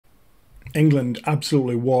England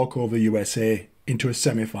absolutely walk over the USA into a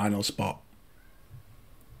semi-final spot.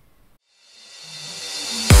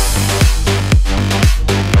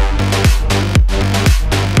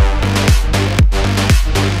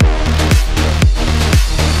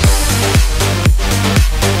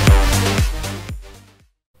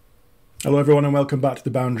 Hello everyone and welcome back to the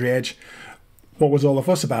Boundary Edge. What was all the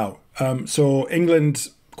fuss about? So England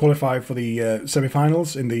qualified for the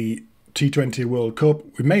semi-finals in the T20 World Cup.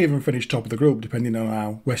 We may even finish top of the group depending on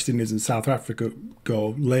how West Indies and South Africa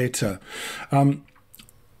go later.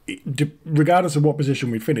 Regardless of what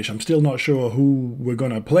position we finish, I'm still not sure who we're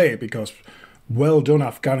going to play, because well done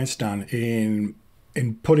Afghanistan in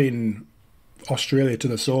putting Australia to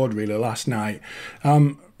the sword really last night.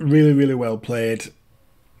 Really well played.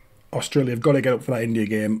 Australia have got to get up for that India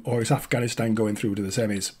game, or is Afghanistan going through to the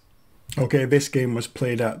semis? Okay, this game was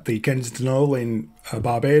played at the Kensington Oval in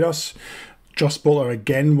Barbados. Jos Buttler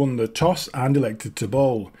again won the toss and elected to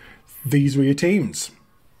bowl. These were your teams.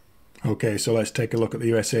 Okay, so let's take a look at the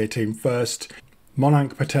USA team first.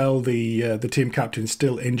 Monank Patel, the team captain,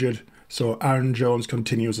 still injured, so Aaron Jones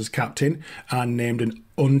continues as captain and named an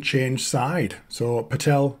unchanged side. So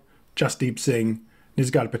Patel, Jasdeep Singh,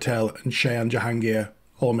 Nisgar Patel and Shayan Jahangir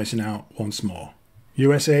all missing out once more.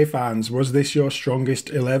 USA fans, was this your strongest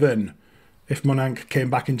 11? If Monank came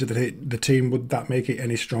back into the team, would that make it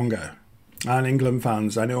any stronger? And England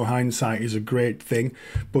fans, I know hindsight is a great thing,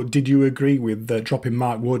 but did you agree with dropping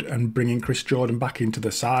Mark Wood and bringing Chris Jordan back into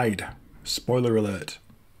the side? Spoiler alert,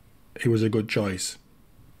 he was a good choice.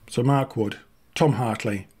 So Mark Wood, Tom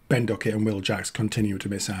Hartley, Ben Duckett and Will Jacks continue to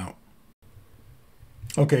miss out.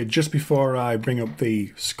 Okay, just before I bring up the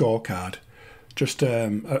scorecard, just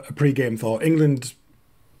a pre-game thought. England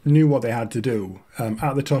knew what they had to do.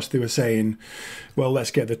 At the toss they were saying, well, let's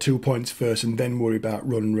get the 2 points first and then worry about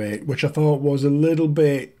run rate, which I thought was a little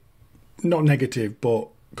bit, not negative, but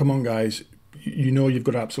come on guys, you know you've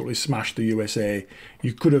got to absolutely smash the USA.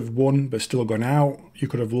 You could have won but still gone out. You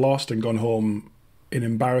could have lost and gone home in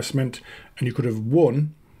embarrassment, and you could have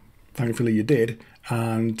won, thankfully you did,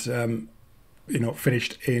 and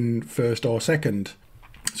finished in first or second.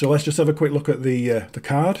 So let's just have a quick look at the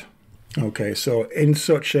card. Okay, so in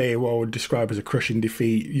such a, what I would describe as a crushing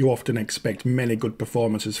defeat, you often expect many good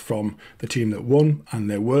performances from the team that won, and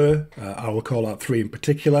there were. I will call out three in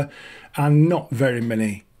particular, and not very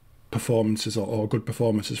many performances or good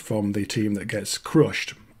performances from the team that gets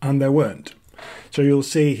crushed, and there weren't. So you'll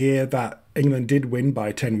see here that England did win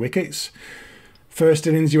by 10 wickets. First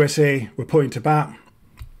innings, USA were putting to bat.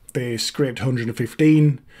 They scraped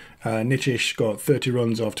 115. Nitish got 30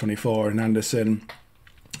 runs off 24, and Anderson,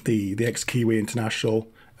 the ex-Kiwi international,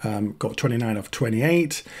 got 29 off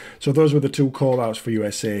 28. So those were the two call-outs for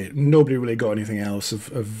USA. Nobody really got anything else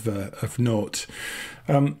of note.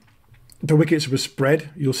 The wickets were spread.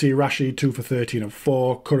 You'll see Rashid 2 for 13 off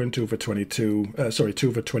 4, Curran 2 for 22,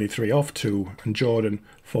 2 for 23 off 2, and Jordan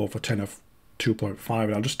 4 for 10 off 2.5.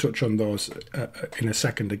 And I'll just touch on those in a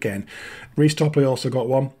second again. Reece Topley also got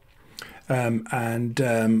one. Who got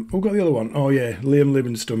the other one? Oh yeah, Liam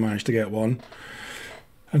Livingstone managed to get one.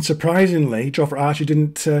 And surprisingly, Jofra Archie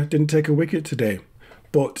didn't take a wicket today.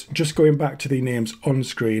 But just going back to the names on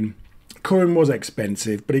screen, Curran was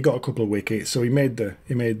expensive, but he got a couple of wickets, so he made the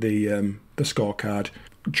scorecard.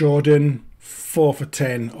 Jordan 4 for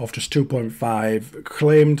 10 off just 2.5,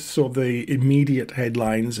 claimed sort of the immediate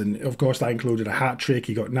headlines, and of course that included a hat trick.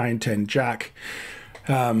 He got 9-10 jack.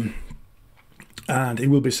 And he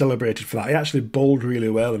will be celebrated for that. He actually bowled really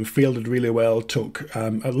well and fielded really well, took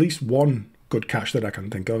at least one good catch that I can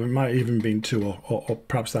think of. It might have even been two, or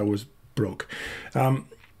perhaps that was Brooke.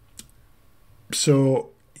 So,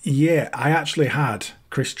 yeah, I actually had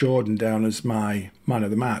Chris Jordan down as my man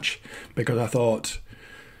of the match, because I thought,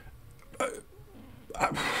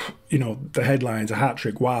 the headlines, a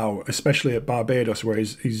hat-trick, wow, especially at Barbados, where I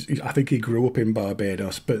think he grew up in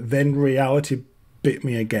Barbados. But then reality bit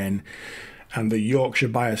me again, and the Yorkshire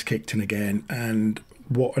bias kicked in again, and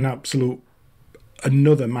what an absolute,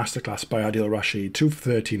 another masterclass by Adil Rashid, 2 for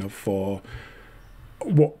 13 of 4.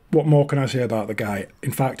 What more can I say about the guy?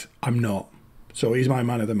 In fact, I'm not. So he's my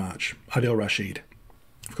man of the match, Adil Rashid.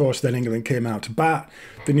 Of course, then England came out to bat.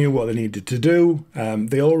 They knew what they needed to do.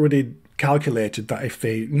 They already calculated that if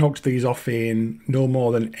they knocked these off in no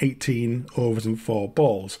more than 18 overs and 4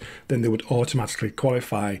 balls, then they would automatically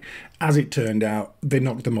qualify. As it turned out, they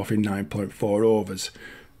knocked them off in 9.4 overs.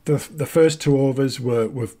 The first 2 overs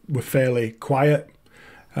were fairly quiet.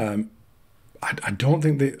 I don't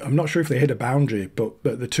think I'm not sure if they hit a boundary, but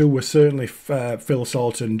the 2 were certainly Phil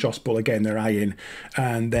Salt and Jos Buttler getting their eye in,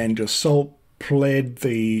 and then just Salt played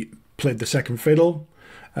the second fiddle,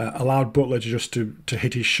 allowed Butler to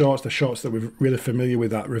hit his shots, the shots that we're really familiar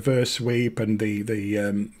with, that reverse sweep and the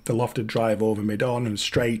lofted drive over mid-on and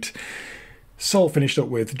straight. Salt finished up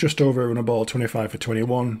with just over a run a ball, 25 for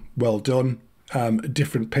 21. Well done.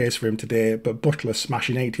 Different pace for him today, but Butler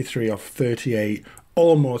smashing 83 off 38,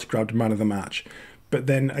 almost grabbed man of the match. But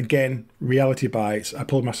then again, reality bites. I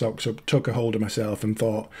pulled my socks up, took a hold of myself and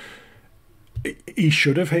thought, he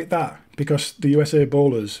should have hit that, because the USA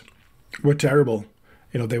bowlers were terrible.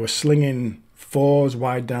 You know, they were slinging fours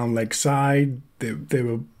wide down leg side.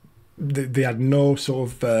 They had no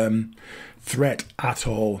sort of threat at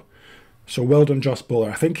all. So well done, Josh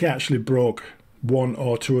Bowler. I think he actually broke one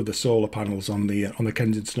or two of the solar panels on the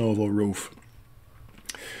Kensington Oval roof.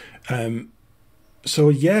 So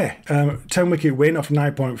yeah, 10-wicket win off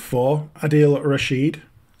 9.4. Adil Rashid,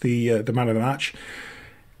 the man of the match.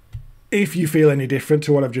 If you feel any different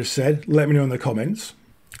to what I've just said, let me know in the comments.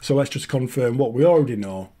 So let's just confirm what we already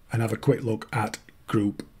know and have a quick look at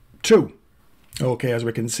Group 2. Okay, as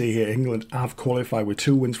we can see here, England have qualified with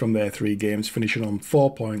 2 wins from their 3 games, finishing on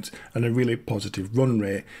 4 points and a really positive run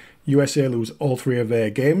rate. USA lose all 3 of their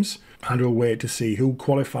games, and we'll wait to see who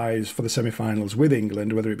qualifies for the semi-finals with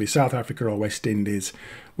England, whether it be South Africa or West Indies,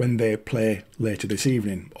 when they play later this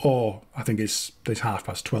evening. Or, I think it's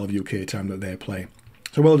 12:30 UK time that they play.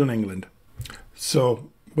 So well done, England. So,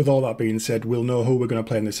 with all that being said, we'll know who we're going to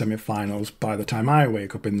play in the semi-finals by the time I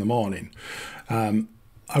wake up in the morning.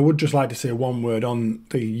 I would just like to say one word on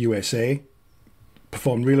the USA.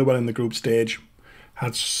 Performed really well in the group stage.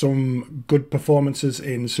 Had some good performances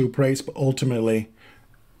in Super 8s, but ultimately,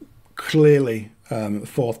 clearly, the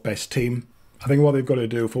 4th best team. I think what they've got to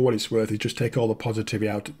do, for what it's worth, is just take all the positivity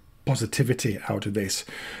out of this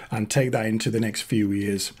and take that into the next few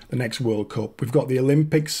years, the next World Cup. We've got the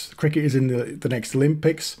Olympics. Cricket is in the next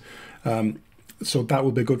Olympics. So that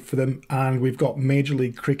will be good for them. And we've got Major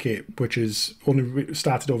League Cricket, which has only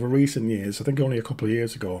started over recent years. I think only a couple of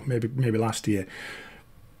years ago, maybe last year.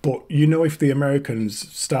 But you know, if the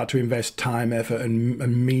Americans start to invest time, effort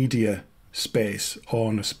and media space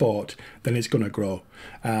on a sport, then it's going to grow.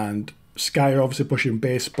 And Sky are obviously pushing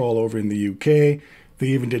baseball over in the UK. They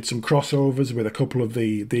even did some crossovers with a couple of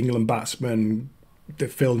the England batsmen. They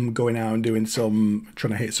filmed going out and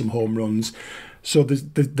trying to hit some home runs. So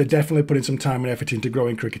they're definitely putting some time and effort into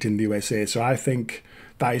growing cricket in the USA. So I think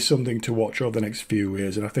that is something to watch over the next few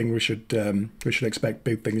years, and I think we should expect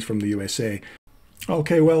big things from the USA.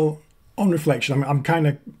 Okay, well, on reflection, I'm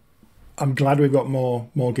glad we've got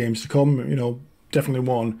more games to come. You know, definitely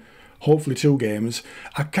 1, hopefully 2 games.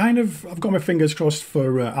 I've got my fingers crossed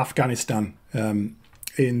for Afghanistan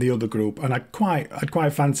in the other group, and I'd quite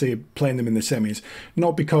fancy playing them in the semis.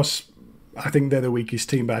 Not because I think they're the weakest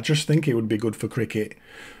team, but I just think it would be good for cricket,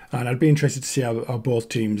 and I'd be interested to see how both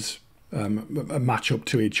teams match up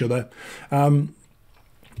to each other.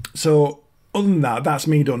 So other than that, that's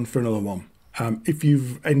me done for another one. If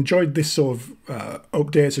you've enjoyed this sort of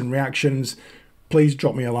updates and reactions, please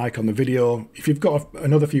drop me a like on the video. If you've got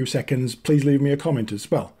another few seconds, please leave me a comment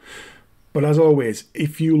as well. But as always,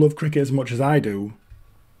 if you love cricket as much as I do,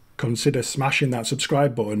 consider smashing that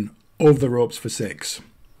subscribe button over the ropes for 6.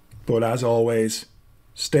 But as always,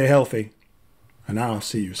 stay healthy, and I'll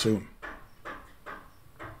see you soon.